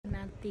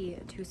the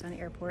Tucson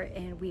airport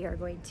and we are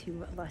going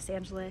to Los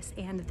Angeles,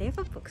 and they have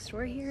a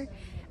bookstore here.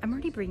 I'm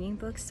already bringing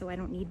books, so I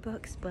don't need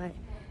books, but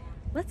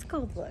let's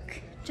go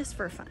look just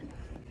for fun.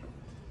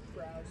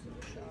 Browse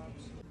the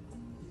shops.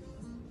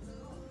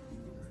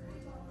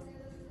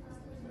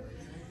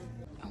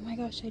 Oh my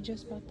gosh, I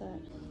just bought that.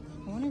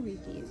 I want to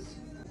read these.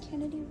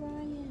 Kennedy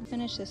Ryan.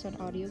 Finished this on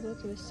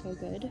audiobook. It was so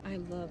good. I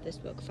love this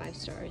book. 5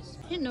 stars.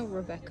 I didn't know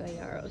Rebecca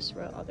Yarros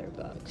wrote other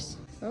books.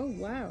 Oh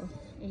wow.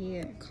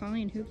 A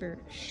Colleen Hoover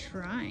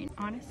Shrine.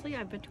 Honestly,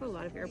 I've been to a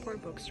lot of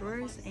airport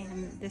bookstores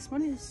and this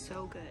one is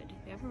so good.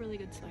 They have a really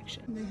good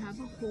selection. They have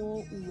a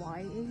whole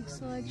YA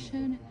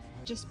selection.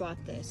 Just bought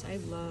this. I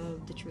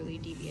love the Truly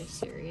Devious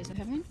series. I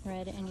haven't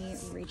read any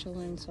Rachel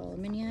Lynn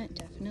Solomon yet.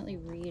 Definitely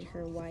read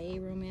her YA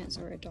romance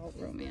or adult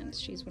romance.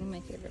 She's one of my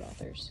favorite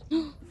authors.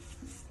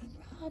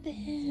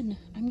 Robin!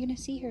 I'm gonna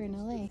see her in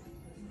LA.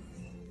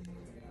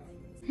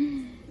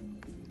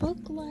 Book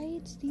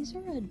lights. These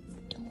are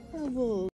adorable.